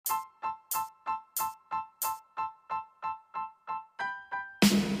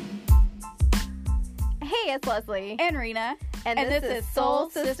it's Leslie. And Rena. And this is Soul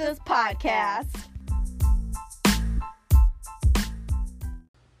Sisters Podcast.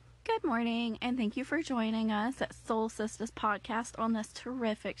 Good morning, and thank you for joining us at Soul Sisters Podcast on this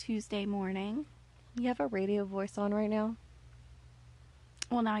terrific Tuesday morning. You have a radio voice on right now?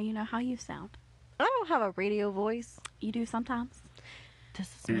 Well, now you know how you sound. I don't have a radio voice. You do sometimes. This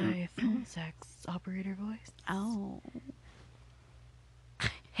is my phone sex operator voice. Oh.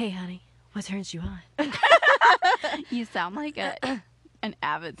 Hey, honey, what turns you on? You sound like an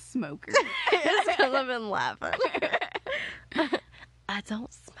avid smoker. It's because I've been laughing. I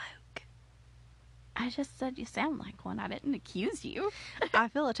don't smoke. I just said you sound like one. I didn't accuse you. I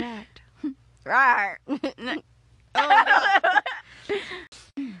feel attacked. Right.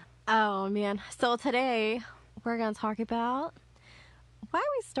 Oh, man. So today, we're going to talk about why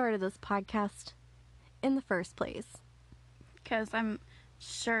we started this podcast in the first place. Because I'm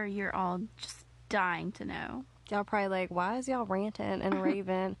sure you're all just dying to know. Y'all probably like, why is y'all ranting and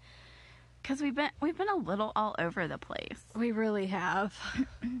raving? Because we've been a little all over the place. We really have.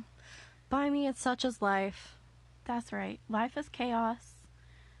 But I mean, it's such as life. That's right. Life is chaos.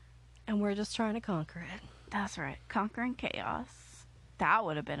 And we're just trying to conquer it. That's right. Conquering chaos. That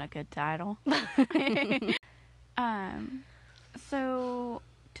would have been a good title. So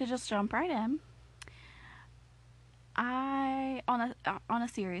to just jump right in, on a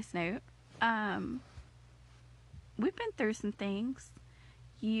serious note, we've been through some things.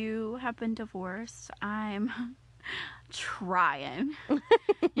 You have been divorced. I'm trying.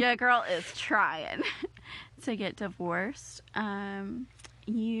 Yeah, girl is trying to get divorced.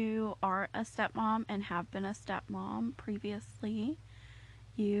 You are a stepmom and have been a stepmom previously.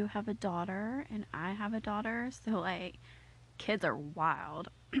 You have a daughter and I have a daughter. So, like, kids are wild.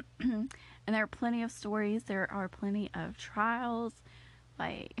 And there are plenty of stories. There are plenty of trials.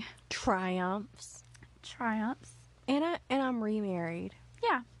 Like, Triumphs. And I'm remarried.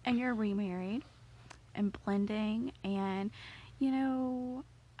 Yeah, and you're remarried and blending. And, you know,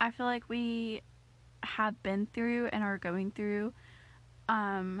 I feel like we have been through and are going through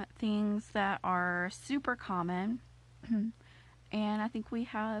things that are super common. And I think we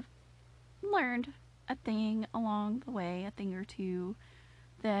have learned a thing along the way, a thing or two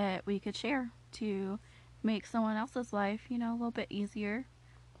that we could share to make someone else's life, you know, a little bit easier.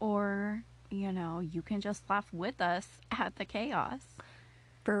 Or, you know, you can just laugh with us at the chaos.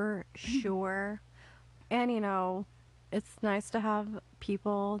 For sure. And, you know, it's nice to have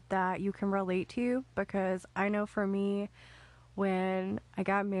people that you can relate to, because I know for me, when I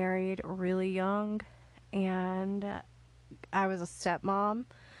got married really young and I was a stepmom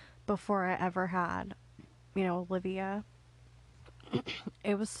before I ever had, you know, Olivia,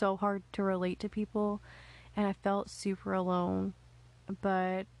 it was so hard to relate to people and I felt super alone.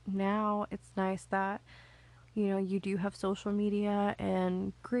 But now it's nice that, you know, you do have social media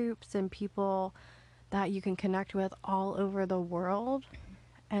and groups and people that you can connect with all over the world.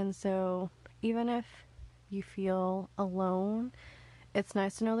 And so even if you feel alone, it's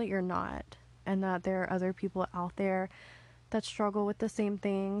nice to know that you're not, and that there are other people out there that struggle with the same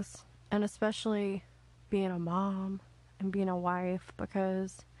things. And especially being a mom and being a wife,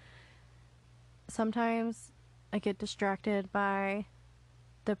 because sometimes I get distracted by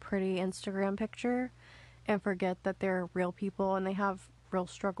the pretty Instagram picture and forget that they're real people and they have real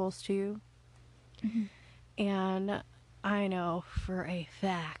struggles too. Mm-hmm. And I know for a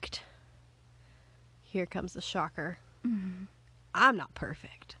fact, here comes the shocker, I'm not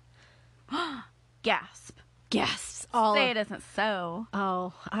perfect. Gasp. Gasps. Say it isn't so.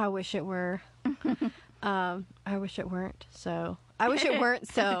 Oh, I wish it were. I wish it weren't so. I wish it weren't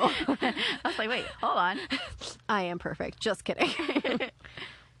so. I was like, wait, hold on. I am perfect. Just kidding.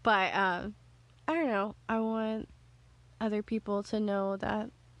 But, I don't know. I want other people to know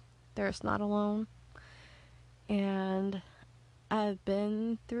that they're just not alone. And I've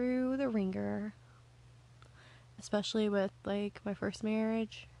been through the ringer, especially with, like, my first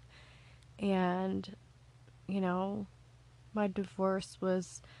marriage. And, you know, my divorce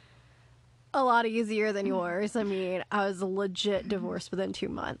was a lot easier than yours. I mean, I was legit divorced within 2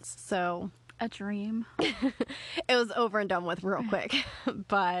 months, so a dream. It was over and done with real quick.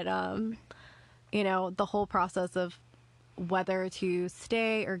 But, you know, the whole process of whether to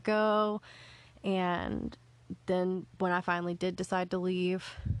stay or go, and then when I finally did decide to leave,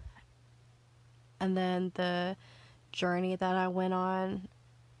 and then the journey that I went on,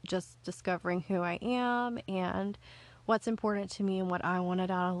 just discovering who I am and what's important to me and what I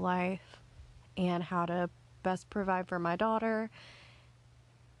wanted out of life and how to best provide for my daughter.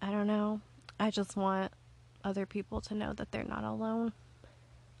 I don't know. I just want other people to know that they're not alone.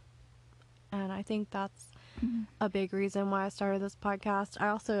 And I think that's a big reason why I started this podcast. I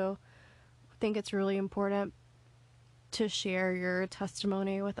also think it's really important to share your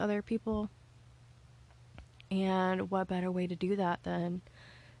testimony with other people. And what better way to do that than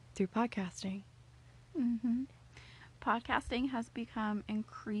through podcasting? Mm-hmm. Podcasting has become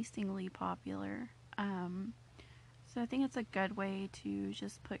increasingly popular. So I think it's a good way to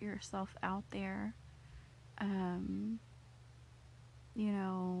just put yourself out there. You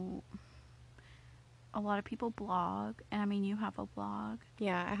know, a lot of people blog, and I mean, you have a blog.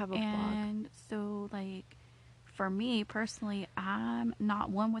 Yeah, I have a blog. And so, like, for me personally, I'm not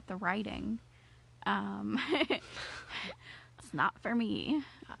one with the writing. It's not for me.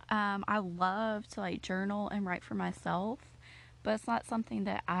 I love to, like, journal and write for myself, but it's not something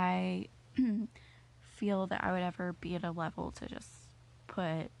that I feel that I would ever be at a level to just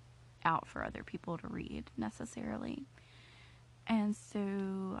put out for other people to read necessarily. And so,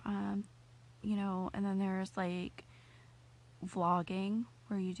 you know, and then there's like vlogging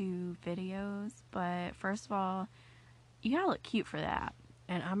where you do videos, but first of all, you gotta look cute for that.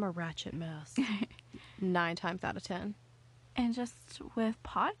 And I'm a ratchet mess. 9 times out of 10. And just with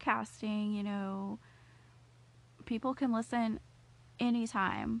podcasting, you know, people can listen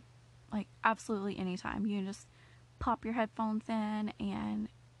anytime, like absolutely anytime. You can just pop your headphones in and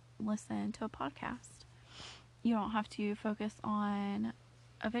listen to a podcast. You don't have to focus on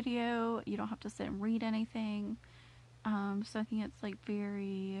a video. You don't have to sit and read anything. So I think it's like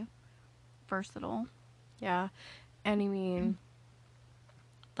very versatile. Yeah. And I mean,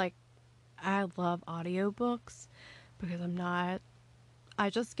 like, I love audiobooks because I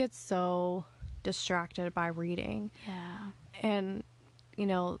just get so distracted by reading. Yeah. And, you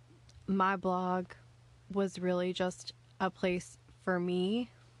know, my blog was really just a place for me,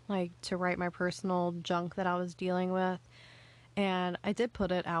 like, to write my personal junk that I was dealing with. And I did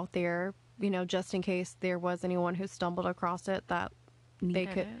put it out there, you know, just in case there was anyone who stumbled across it that they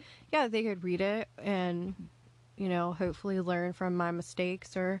could read it and, you know, hopefully learn from my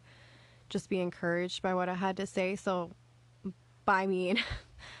mistakes or just be encouraged by what I had to say. So, I mean,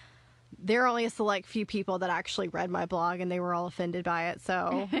 there are only a select few people that actually read my blog and they were all offended by it.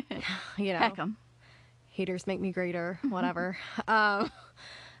 So, you know, heck 'em. Haters make me greater, whatever. So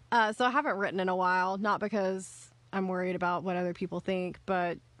I haven't written in a while, not because I'm worried about what other people think,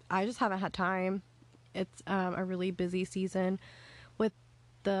 but I just haven't had time. It's a really busy season with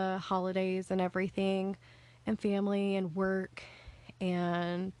the holidays and everything, and family and work,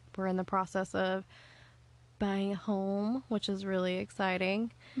 and we're in the process of buying a home, which is really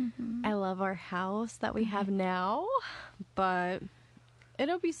exciting. Mm-hmm. I love our house that we have now, but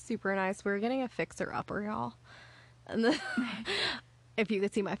it'll be super nice. We're getting a fixer-upper, y'all. And if you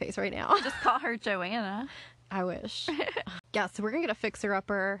could see my face right now. Just call her Joanna. I wish. Yeah, so we're going to get a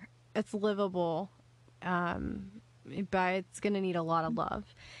fixer-upper. It's livable, but it's going to need a lot of love.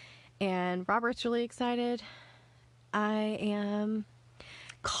 And Robert's really excited. I am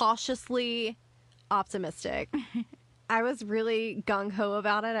cautiously optimistic. I was really gung-ho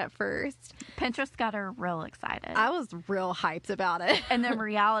about it at first. Pinterest got her real excited. I was real hyped about it. And then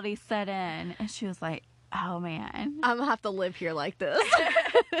reality set in, and she was like, oh, man. I'm going to have to live here like this.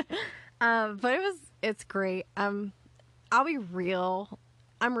 But it's great. I'll be real.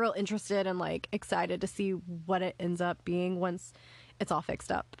 I'm real interested and, like, excited to see what it ends up being once it's all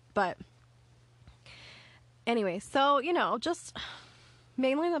fixed up. But anyway, so, you know, just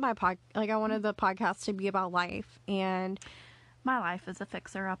mainly I wanted the podcast to be about life, and my life is a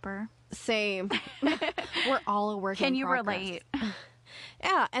fixer-upper. Same. We're all a work in progress. Can you relate?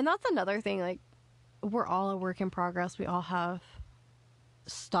 Yeah, and that's another thing, like, we're all a work in progress. We all have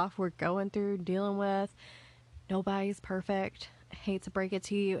stuff we're going through, dealing with. Nobody's perfect. I hate to break it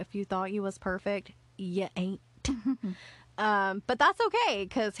to you. If you thought you was perfect, you ain't. But that's okay,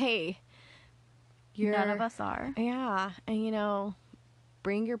 because, hey, none of us are. Yeah, and, you know,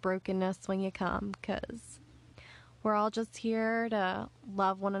 bring your brokenness when you come, because we're all just here to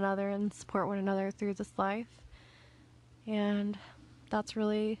love one another and support one another through this life. And that's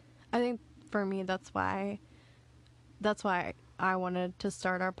really, I think for me, that's why I wanted to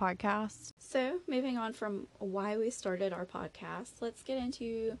start our podcast. So, moving on from why we started our podcast, let's get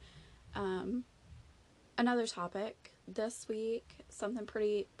into another topic. This week, something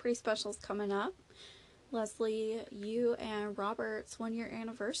pretty special is coming up. Leslie, you and Robert's 1-year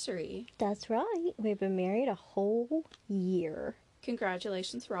anniversary. That's right. We've been married a whole year.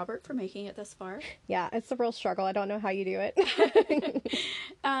 Congratulations, Robert, for making it this far. Yeah, it's a real struggle. I don't know how you do it.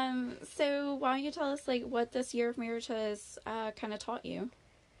 So why don't you tell us, like, what this year of marriage has kind of taught you?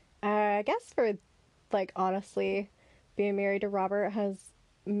 I guess honestly, being married to Robert has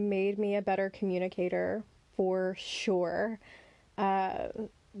made me a better communicator. for sure.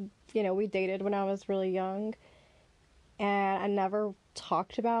 We dated when I was really young, and I never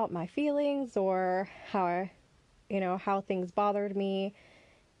talked about my feelings or how things bothered me.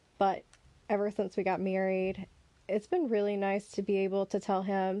 But ever since we got married, it's been really nice to be able to tell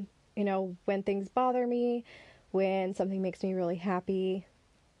him, when things bother me, when something makes me really happy,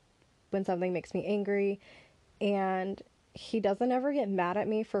 when something makes me angry. And he doesn't ever get mad at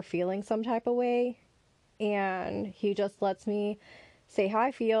me for feeling some type of way. And he just lets me say how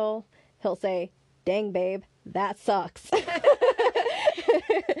I feel. He'll say, "Dang, babe, that sucks."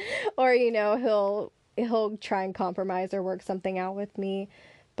 Or, he'll try and compromise or work something out with me.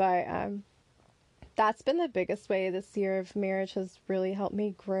 But that's been the biggest way this year of marriage has really helped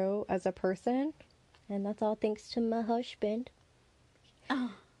me grow as a person. And that's all thanks to my husband.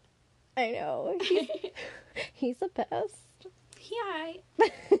 Oh. I know. He's the best. Yeah.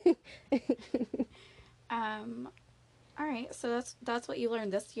 All right. So that's what you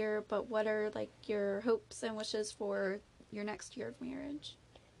learned this year. But what are like your hopes and wishes for your next year of marriage?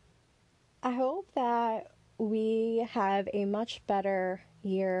 I hope that we have a much better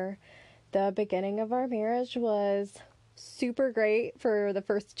year. The beginning of our marriage was super great for the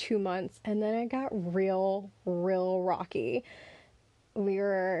first 2 months, and then it got real rocky. We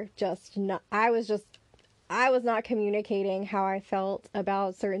were just not, I was not communicating how I felt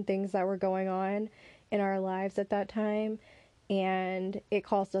about certain things that were going on in our lives at that time. And it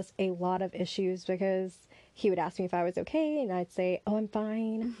caused us a lot of issues because he would ask me if I was okay, and I'd say, "Oh, I'm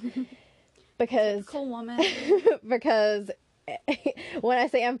fine." Because Cool woman. because when I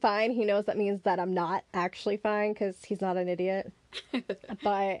say I'm fine, he knows that means that I'm not actually fine because he's not an idiot.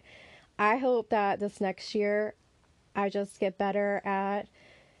 But I hope that this next year I just get better at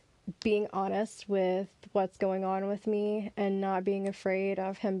being honest with what's going on with me and not being afraid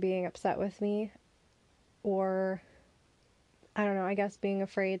of him being upset with me, or I don't know, I guess being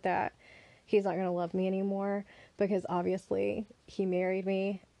afraid that he's not going to love me anymore, because obviously he married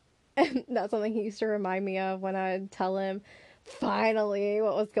me. And that's something he used to remind me of when I'd tell him finally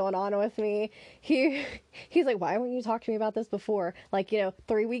what was going on with me. He's like, "Why wouldn't you talk to me about this before?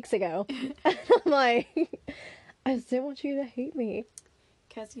 3 weeks ago." And I'm like, "I just didn't want you to hate me."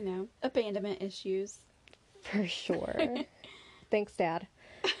 Because, abandonment issues. For sure. Thanks, Dad.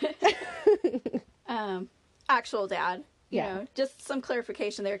 Actual dad. Yeah. Just some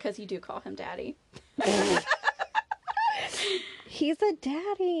clarification there, because you do call him daddy. He's a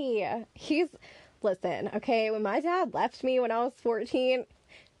daddy. Listen, okay, when my dad left me when I was 14,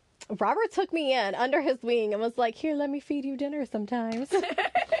 Robert took me in under his wing and was like, "Here, let me feed you dinner sometimes."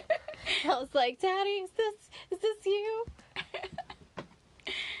 I was like, "Daddy, is this you?"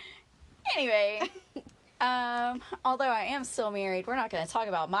 Anyway, although I am still married, we're not going to talk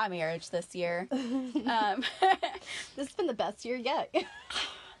about my marriage this year. This has been the best year yet.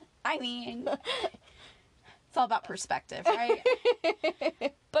 I mean, it's all about perspective, right?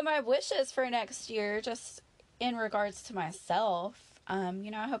 But my wishes for next year, just in regards to myself,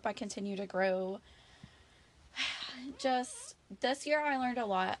 I hope I continue to grow. Just this year I learned a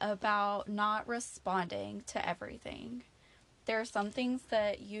lot about not responding to everything. There are some things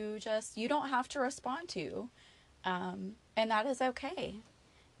that you don't have to respond to. And that is okay.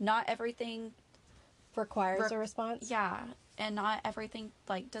 Not everything requires a response. Yeah. And not everything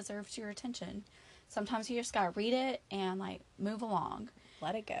deserves your attention. Sometimes you just gotta read it and move along.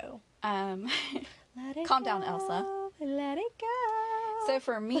 Let it go. Let it calm down, Elsa. Let it go. So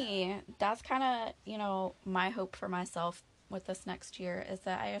for me, that's kind of, my hope for myself with this next year is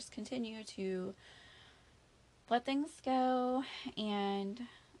that I just continue to let things go and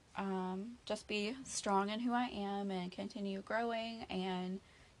just be strong in who I am and continue growing and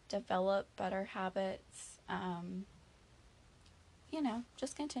develop better habits.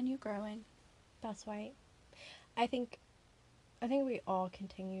 Just continue growing. That's right. I think we all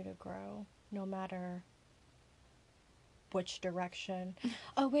continue to grow, no matter which direction.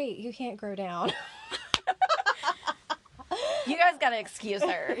 Oh wait, you can't grow down. You guys gotta excuse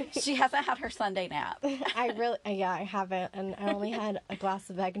her. She hasn't had her Sunday nap. I haven't, and I only had a glass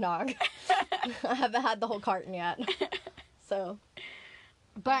of eggnog. I haven't had the whole carton yet. So,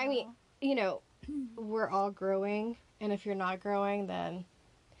 but I mean, we're all growing, and if you're not growing, then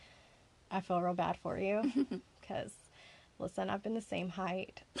I feel real bad for you, because, listen, I've been the same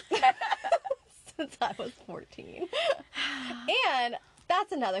height since I was 14. And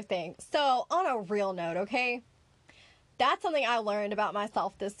that's another thing. So, on a real note, okay? That's something I learned about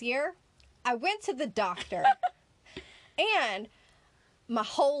myself this year. I went to the doctor. And my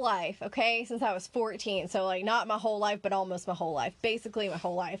whole life, okay, since I was 14, so not my whole life, but almost my whole life, basically my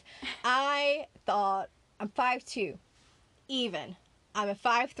whole life, I thought I'm 5'2", even. I'm a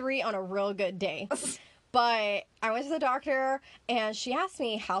 5'3" on a real good day. But I went to the doctor, and she asked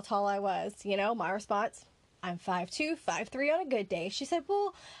me how tall I was. You know, my response, I'm 5'2", 5'3" on a good day. She said,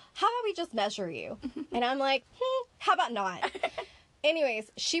 well, how about we just measure you? And I'm like, how about not? Anyways,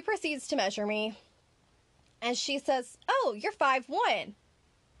 she proceeds to measure me, and she says, oh, you're 5'1".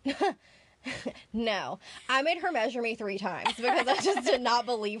 No. I made her measure me 3 times because I just did not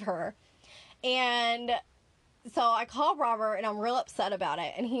believe her. And so I called Robert, and I'm real upset about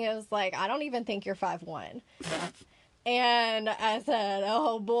it. And he was like, I don't even think you're 5'1". And I said,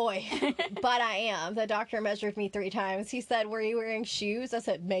 oh boy, but I am. The doctor measured me 3 times. He said, were you wearing shoes? I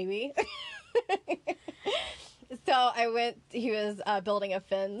said, maybe. So I went, he was building a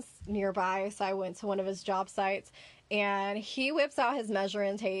fence nearby. So I went to one of his job sites, and he whips out his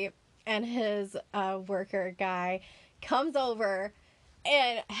measuring tape, and his worker guy comes over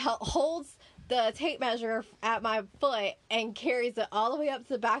and holds the tape measure at my foot and carries it all the way up to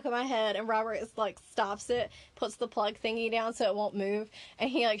the back of my head, and Robert is like stops it, puts the plug thingy down so it won't move, and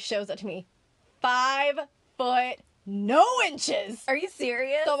he like shows it to me. 5 foot no inches. Are you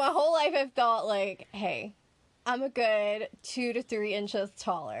serious? So my whole life I've thought like, hey, I'm a good 2 to 3 inches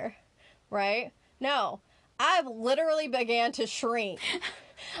taller, right? No, I've literally began to shrink.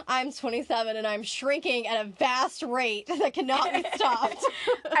 I'm 27 and I'm shrinking at a vast rate that cannot be stopped.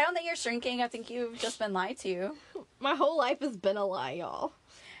 I don't think you're shrinking. I think you've just been lied to. My whole life has been a lie, y'all.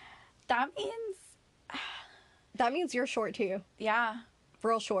 That means you're short too. Yeah.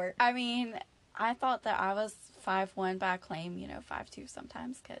 Real short. I mean, I thought that I was 5'1", but I claim, 5'2"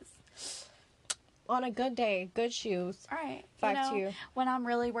 sometimes, because... On a good day, good shoes. Right. 5'2". When I'm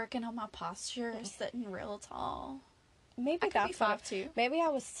really working on my posture, sitting real tall. Maybe I could that's be 5'2". Maybe I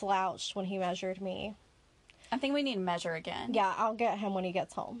was slouched when he measured me. I think we need to measure again. Yeah, I'll get him when he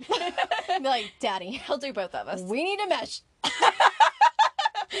gets home. Be like, Daddy, He'll do both of us. we need to measure.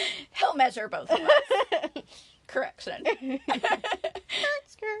 He'll measure both of us. Correction.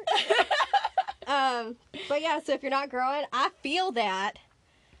 Skirt. But yeah, so if you're not growing, I feel that.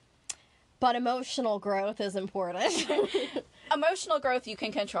 But emotional growth is important. Emotional growth you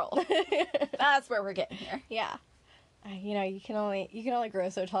can control. That's where we're getting here. Yeah. You can only grow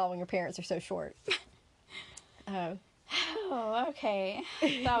so tall when your parents are so short. Oh, okay.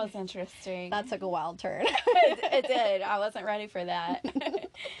 That was interesting. That took a wild turn. It did. I wasn't ready for that.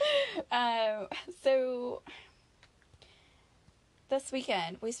 So this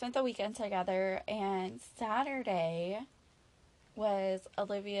weekend, we spent the weekend together, and Saturday was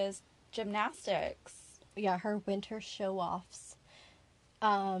Olivia's gymnastics. Yeah, her winter show-offs.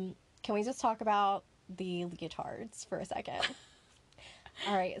 Can we just talk about the leotards for a second?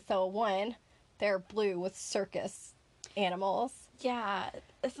 All right, so one, they're blue with circus animals. Yeah.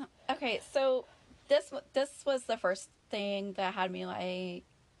 Okay, so this was the first thing that had me like,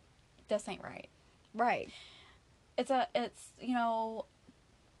 this ain't right. Right. It's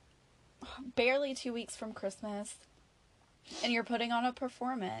barely 2 weeks from Christmas, and you're putting on a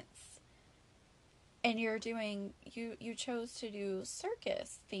performance, and you chose to do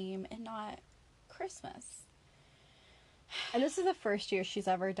circus theme and not Christmas. And this is the first year she's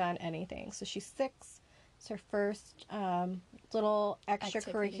ever done anything. So she's 6. It's her first little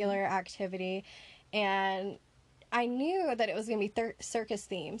extracurricular activity. And I knew that it was going to be circus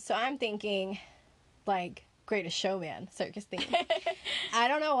themed. So I'm thinking, like, Greatest Showman circus theme. I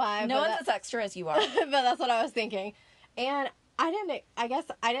don't know why. No one's as extra as you are. But that's what I was thinking. And I guess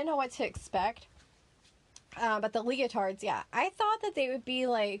I didn't know what to expect. But the leotards, yeah. I thought that they would be,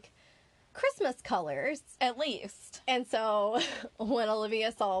 like, Christmas colors. At least. And so when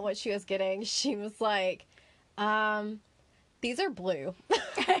Olivia saw what she was getting, she was like, these are blue.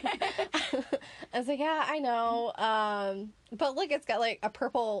 I was like, yeah, I know. But look, it's got like a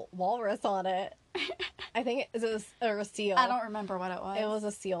purple walrus on it. I think it was a seal. I don't remember what it was. It was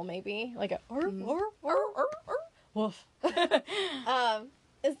a seal, maybe. Like a woof.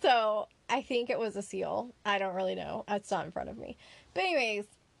 So I think it was a seal. I don't really know. It's not in front of me. But anyways,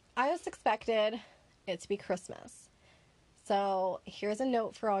 I just expected it to be Christmas. So here's a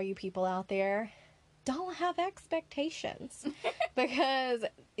note for all you people out there. Don't have expectations because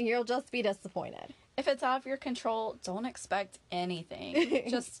you'll just be disappointed. If it's out of your control, don't expect anything.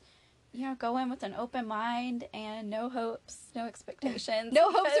 Just, go in with an open mind and no hopes, no expectations.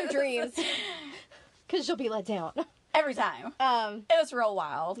 No hopes or dreams. Because you'll be let down. Every time. It was real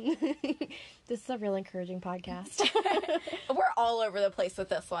wild. This is a real encouraging podcast. We're all over the place with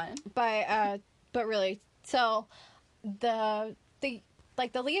this one. But really, so the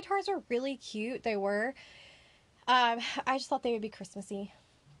leotards are really cute. They were. I just thought they would be Christmassy,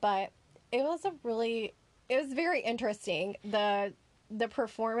 but it was a really it was very interesting, the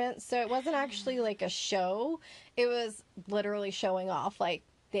performance. So it wasn't actually like a show. It was literally showing off. Like,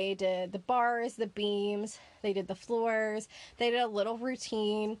 they did the bars, the beams, they did the floors, they did a little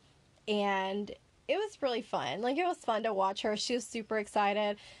routine, and it was really fun. Like, it was fun to watch her. She was super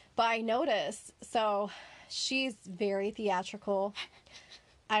excited. But I noticed, so she's very theatrical.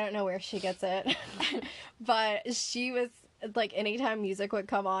 I don't know where she gets it. But she was, like, anytime music would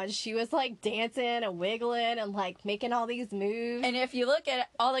come on, she was, like, dancing and wiggling and, like, making all these moves. And if you look at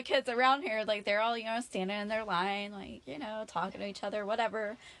all the kids around here, like, they're all, standing in their line, like, talking to each other,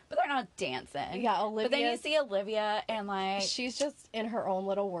 whatever. But they're not dancing. Yeah, Olivia. But then you see Olivia, and, like, she's just in her own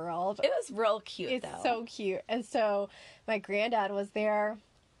little world. it was real cute, It's though. so cute. And so my granddad was there.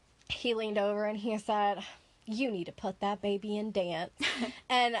 He leaned over and he said, "You need to put that baby in dance."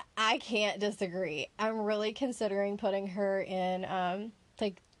 And I can't disagree. I'm really considering putting her in,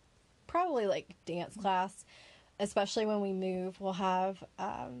 probably, like, dance class. Especially when we move, we'll have,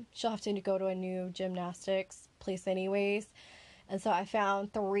 she'll have to go to a new gymnastics place anyways. And so I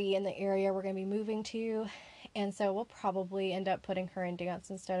found 3 in the area we're going to be moving to. And so we'll probably end up putting her in dance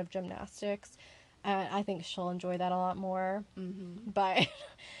instead of gymnastics. I think she'll enjoy that a lot more. Mm-hmm. But,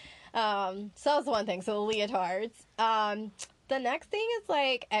 so that was one thing. So the leotards. The next thing is,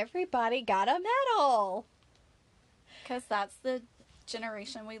 like, everybody got a medal. Because that's the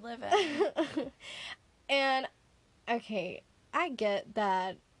generation we live in. And, okay, I get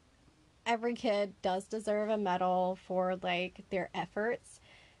that every kid does deserve a medal for, like, their efforts.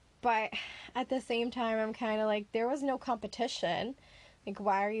 But at the same time, I'm kind of like, there was no competition. Like,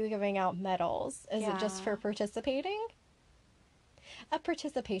 why are you giving out medals? Is it just Yeah. for participating? A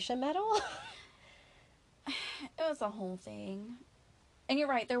participation medal? It was a whole thing. And you're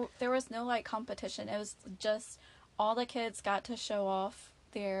right, there was no, like, competition. It was just all the kids got to show off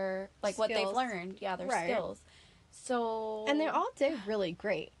their, like, what they've Skills. learned. Yeah, their Right. skills. So... And they all did really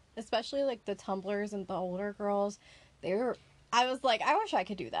great. Especially, like, the tumblers and the older girls. I was like, I wish I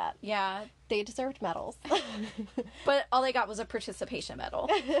could do that. Yeah, They deserved medals. but all they got was a participation medal.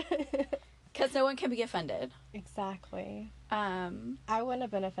 Because no one can be offended. Exactly. Um, I wouldn't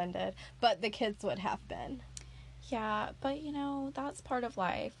have been offended, but the kids would have been. yeah, but, that's part of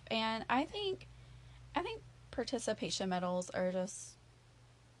life. And I think participation medals are just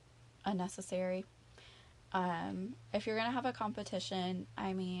unnecessary. If you're gonna have a competition,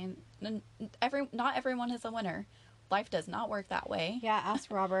 I mean, not everyone is a winner. Life does not work that way. Yeah, ask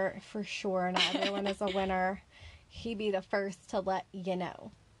Robert for sure. Not everyone is a winner. He'd be the first to let you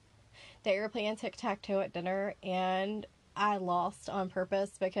know. They were playing tic-tac-toe at dinner, and I lost on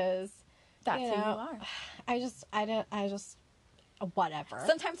purpose because That's you who you know, are. I just, whatever.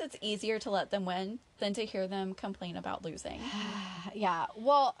 Sometimes it's easier to let them win than to hear them complain about losing. Yeah.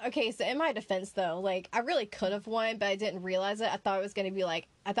 Well, okay, so in my defense, though, like, I really could have won, but I didn't realize it. I thought it was going to be, like,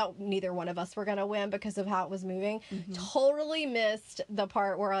 I thought neither one of us were going to win because of how it was moving. Totally missed the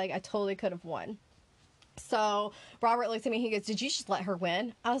part where, like, I totally could have won. So Robert looks at me, he goes, "Did you just let her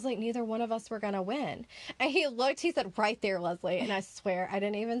win?" I was like, neither one of us were going to win. And he looked, he said, "Right there, Leslie." And I swear, I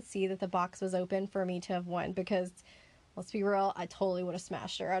didn't even see that the box was open for me to have won because, let's be real, I totally would have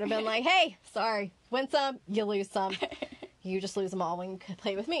smashed her. I'd have been like, "Hey, sorry, win some, you lose some. You just lose them all when you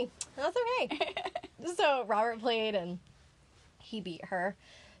play with me." And that's okay. So Robert played and he beat her.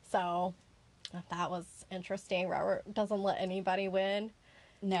 So that was interesting. Robert doesn't let anybody win.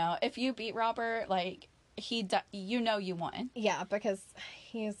 No, if you beat Robert, like, you won. Yeah, because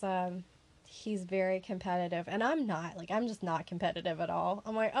he's very competitive, and I'm not. Like, I'm just not competitive at all.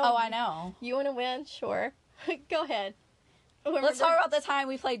 I'm like, Oh, I know. You want to win? Sure. Go ahead. Let's talk about the time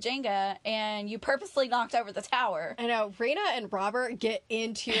we played Jenga and you purposely knocked over the tower. I know. Rena and Robert get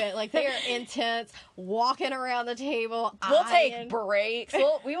into it. Like, they are intense, walking around the table. We'll eyeing. take breaks.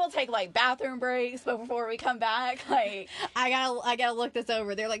 We will take, like, bathroom breaks before we come back. Like, I gotta look this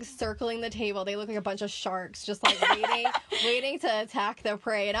over. They're, like, circling the table. They look like a bunch of sharks, just, like, waiting to attack the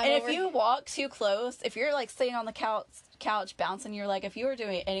prey. And if you walk too close, if you're, like, sitting on the couch bouncing, you're like, if you were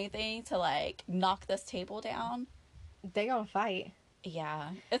doing anything to, like, knock this table down, they gonna fight. yeah,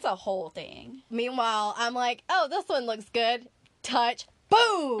 it's a whole thing. Meanwhile, I'm like, "Oh, this one looks good." Touch.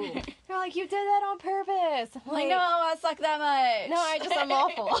 Boom! They're like, "You did that on purpose." I'm Like, no, I suck that much. No, I'm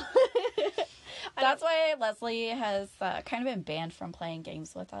awful. That's why Leslie has kind of been banned from playing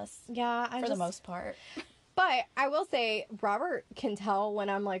games with us Yeah, for the most part. But I will say, Robert can tell when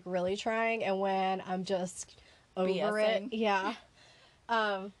I'm, like, really trying and when I'm just over BSing. it. Yeah.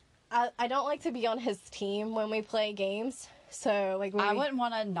 I don't like to be on his team when we play games. So, like, I wouldn't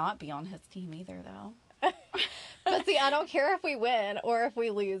want to not be on his team either, though. But see, I don't care if we win or if we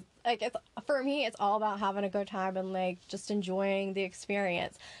lose. Like, it's, for me, it's all about having a good time and, like, just enjoying the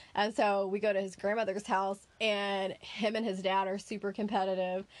experience. And so we go to his grandmother's house, and him and his dad are super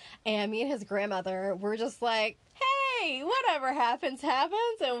competitive. And me and his grandmother, we're just like, hey, whatever happens,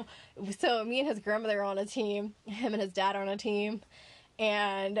 happens. And so me and his grandmother are on a team. Him and his dad are on a team.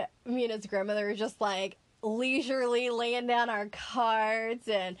 And me and his grandmother are just, like, leisurely laying down our cards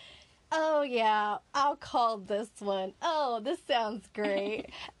and, oh yeah, I'll call this one. Oh, this sounds great.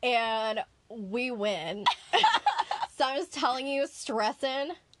 And we win. So I'm just telling you,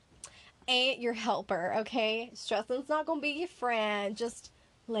 stressing ain't your helper, okay? Stressing's not gonna be your friend. Just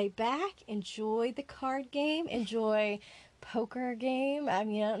lay back, enjoy the card game, enjoy poker game. I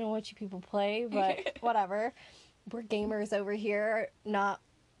mean, I don't know what you people play, but whatever. We're gamers over here, not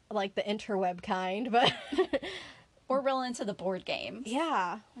like the interweb kind, but We're real into the board games.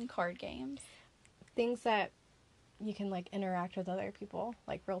 yeah, And card games. things that you can like interact with other people,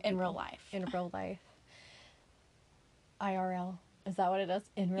 like real In people. real life. In real life. IRL. Is that what it is?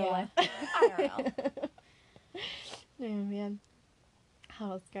 In real life. IRL. Oh man. Oh,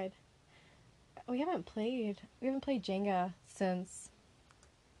 that's good. We haven't played Jenga since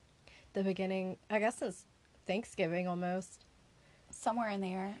the beginning, I guess since Thanksgiving almost. Somewhere in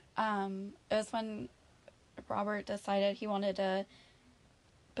there. It was when Robert decided he wanted to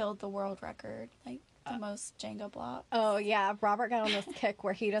build the world record, like the most Jenga blocks. Oh yeah, Robert got on this kick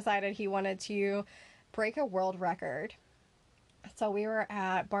where he decided he wanted to break a world record. So we were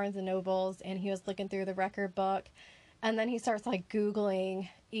at Barnes and Nobles and he was looking through the record book, and then he starts like Googling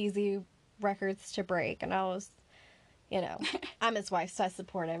easy records to break, and I was, you know, I'm his wife, so I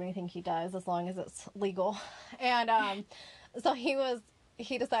support everything he does as long as it's legal. And so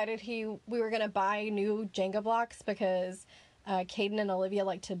he decided we were gonna buy new Jenga blocks because Caden and Olivia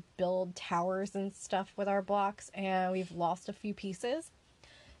like to build towers and stuff with our blocks, and we've lost a few pieces.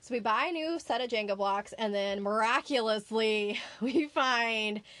 So we buy a new set of Jenga blocks, and then miraculously we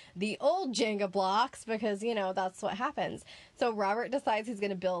find the old Jenga blocks because, you know, that's what happens. So Robert decides he's going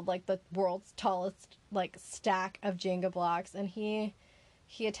to build like the world's tallest like stack of Jenga blocks, and he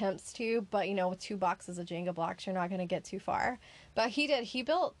attempts to, but you know, with 2 boxes of Jenga blocks, you're not going to get too far. But he did. He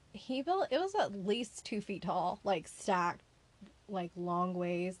built, it was at least 2 feet tall, like stacked, like long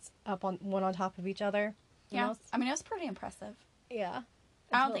ways up on one on top of each other. You Yeah. know? I mean, it was pretty impressive. Yeah.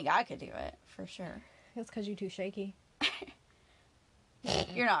 I don't think I could do it, for sure. It's because you're too shaky.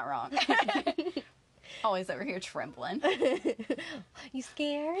 You're not wrong. Always over here trembling. You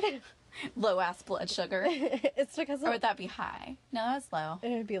scared? Low ass blood sugar. It's because Or would that be high? No, that's low.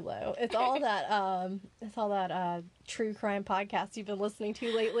 it would be low. It's all that true crime podcast you've been listening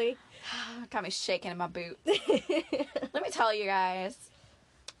to lately. Got me shaking in my boot. Let me tell you guys.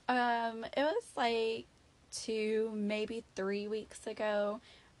 It was like 2, maybe 3 weeks ago,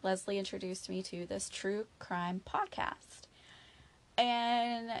 Leslie introduced me to this true crime podcast.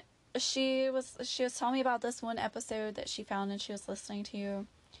 And she was telling me about this one episode that she found and she was listening to.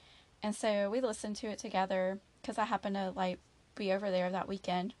 And so we listened to it together because I happened to like be over there that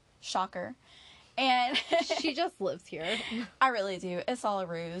weekend. Shocker. And She just lives here. I really do. It's all a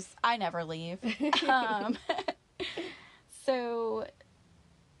ruse. I never leave. So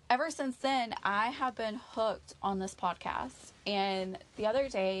ever since then, I have been hooked on this podcast. And the other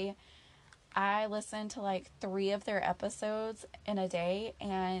day, I listened to like 3 of their episodes in a day.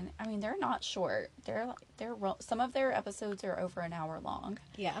 And I mean, they're not short. Some of their episodes are over an hour long.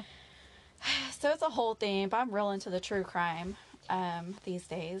 Yeah. So it's a whole thing, but I'm real into the true crime these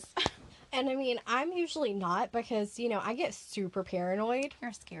days. And I mean, I'm usually not because, you know, I get super paranoid.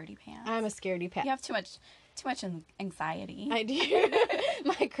 You're a scaredy pants. I'm a scaredy pants. You have too much anxiety. I do.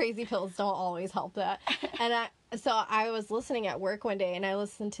 My crazy pills don't always help that. And I was listening at work one day, and I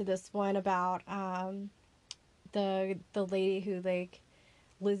listened to this one about the lady who, like,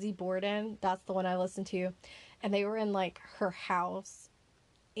 Lizzie Borden. That's the one I listened to. And they were in like her house,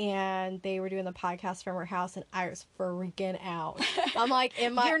 and they were doing the podcast from her house, and I was freaking out. I'm like,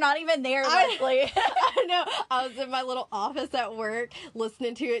 You're not even there, Leslie. I know. I was in my little office at work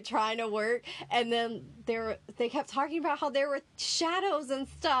listening to it, trying to work, and then they kept talking about how there were shadows and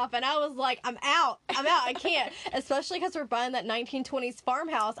stuff, and I was like, I'm out, I can't. Especially because we're buying that 1920s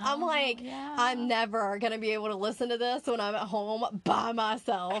farmhouse. I'm like, yeah. I'm never gonna be able to listen to this when I'm at home by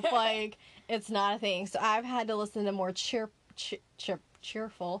myself. Like, it's not a thing. So I've had to listen to more cheerful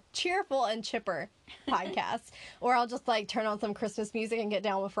and chipper podcasts, or I'll just like turn on some Christmas music and get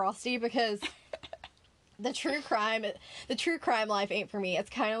down with Frosty, because the true crime life ain't for me. It's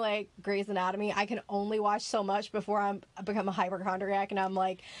kind of like Grey's Anatomy. I can only watch so much before I become a hypochondriac and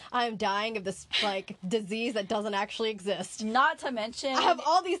I'm dying of this like disease that doesn't actually exist. Not to mention, I have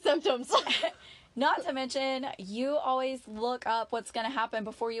all these symptoms. not to mention, you always look up what's going to happen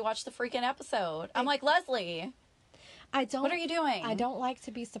before you watch the freaking episode. I'm like, Leslie, what are you doing? I don't like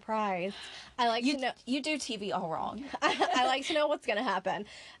to be surprised. I like to know. You do TV all wrong. I like to know what's going to happen.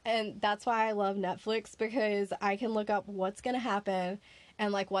 And that's why I love Netflix, because I can look up what's going to happen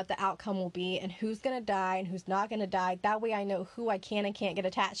and like what the outcome will be and who's going to die and who's not going to die. That way I know who I can and can't get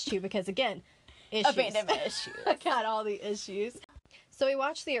attached to, because again, issues. Abandonment issues. I got all the issues. So we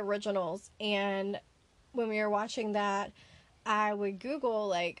watched the originals, and when we were watching that, I would Google,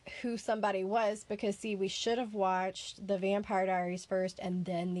 like, who somebody was, because, see, we should have watched the Vampire Diaries first and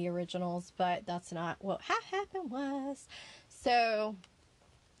then the originals, but that's not what happened was. So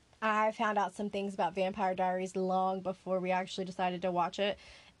I found out some things about Vampire Diaries long before we actually decided to watch it,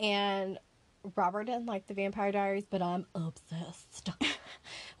 and Robert didn't like the Vampire Diaries, but I'm obsessed.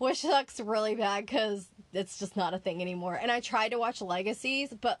 Which sucks really bad, because it's just not a thing anymore. And I tried to watch Legacies,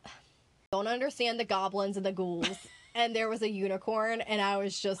 but I don't understand the goblins and the ghouls. And there was a unicorn, and I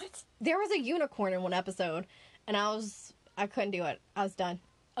was just... What? There was a unicorn in one episode, and I couldn't do it. I was done.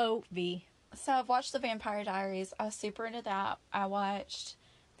 O-V. So I've watched the Vampire Diaries. I was super into that. I watched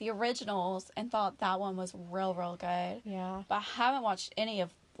the originals and thought that one was real, real good. Yeah. But I haven't watched any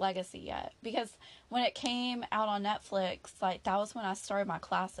of Legacy yet, because when it came out on Netflix, like, that was when I started my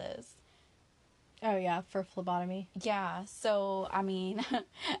classes. Oh, yeah, for phlebotomy. Yeah, so, I mean,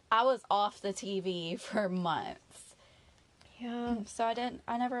 I was off the TV for months. Yeah. So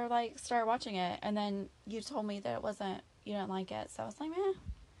I never, like, started watching it, and then you told me that you didn't like it, so I was like, meh.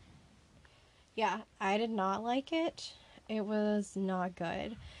 Yeah, I did not like it. It was not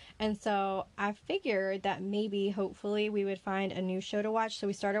good. And so I figured that maybe, hopefully, we would find a new show to watch. So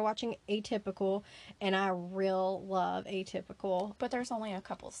we started watching Atypical, and I real love Atypical. But there's only a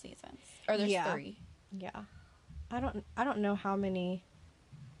couple seasons. Or there's 3. Yeah. I don't know how many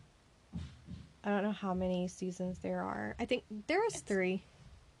seasons there are. I think there is 3.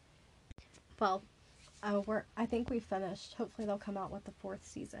 Well, I think we finished. Hopefully they'll come out with the 4th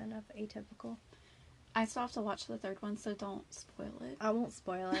season of Atypical. I still have to watch the 3rd one, so don't spoil it. I won't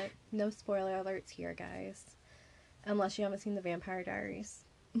spoil it. No spoiler alerts here, guys. Unless you haven't seen the Vampire Diaries.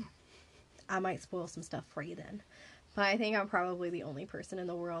 I might spoil some stuff for you then. But I think I'm probably the only person in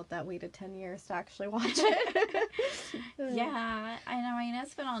the world that waited 10 years to actually watch it. Yeah, and I mean,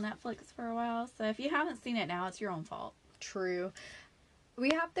 it's been on Netflix for a while, so if you haven't seen it now, it's your own fault. True.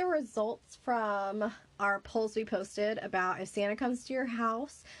 We have the results from our polls we posted about if Santa comes to your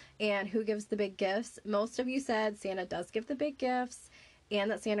house and who gives the big gifts. Most of you said Santa does give the big gifts and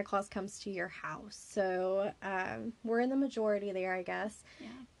that Santa Claus comes to your house. So we're in the majority there, I guess. Yeah.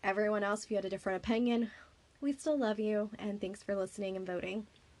 Everyone else, if you had a different opinion, we still love you, and thanks for listening and voting.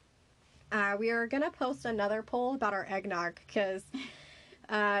 We are going to post another poll about our eggnog, because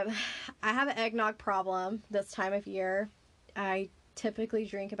I have an eggnog problem this time of year. I typically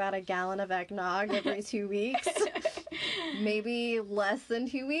drink about a gallon of eggnog every 2 weeks. Maybe less than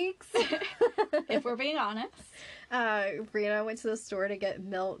 2 weeks. If we're being honest. Brianna went to the store to get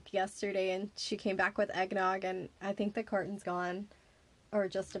milk yesterday, and she came back with eggnog, and I think the carton's gone. Or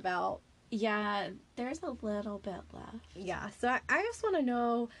just about. Yeah, there's a little bit left. Yeah, so I just want to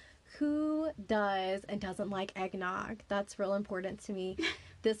know who does and doesn't like eggnog. That's real important to me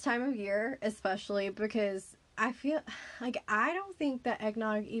this time of year, especially because I feel like I don't think that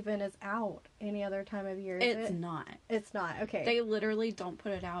eggnog even is out any other time of year. It's not. It's not. Okay. They literally don't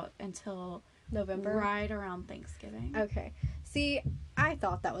put it out until November? Right around Thanksgiving. Okay. See, I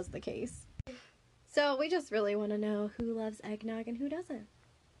thought that was the case. So we just really want to know who loves eggnog and who doesn't.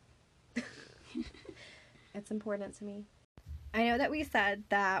 It's important to me. I know that we said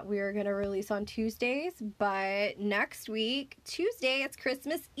that we were going to release on Tuesdays, but next week, Tuesday, it's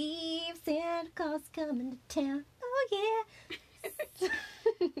Christmas Eve. Santa Claus coming to town. Oh, yeah.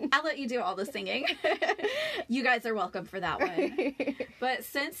 I'll let you do all the singing. You guys are welcome for that one. But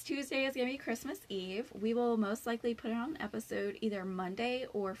since Tuesday is going to be Christmas Eve, we will most likely put out an episode either Monday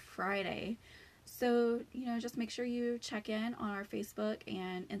or Friday. So, just make sure you check in on our Facebook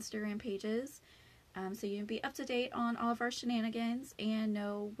and Instagram pages. So you can be up to date on all of our shenanigans and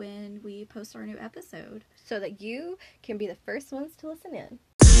know when we post our new episode. So that you can be the first ones to listen in.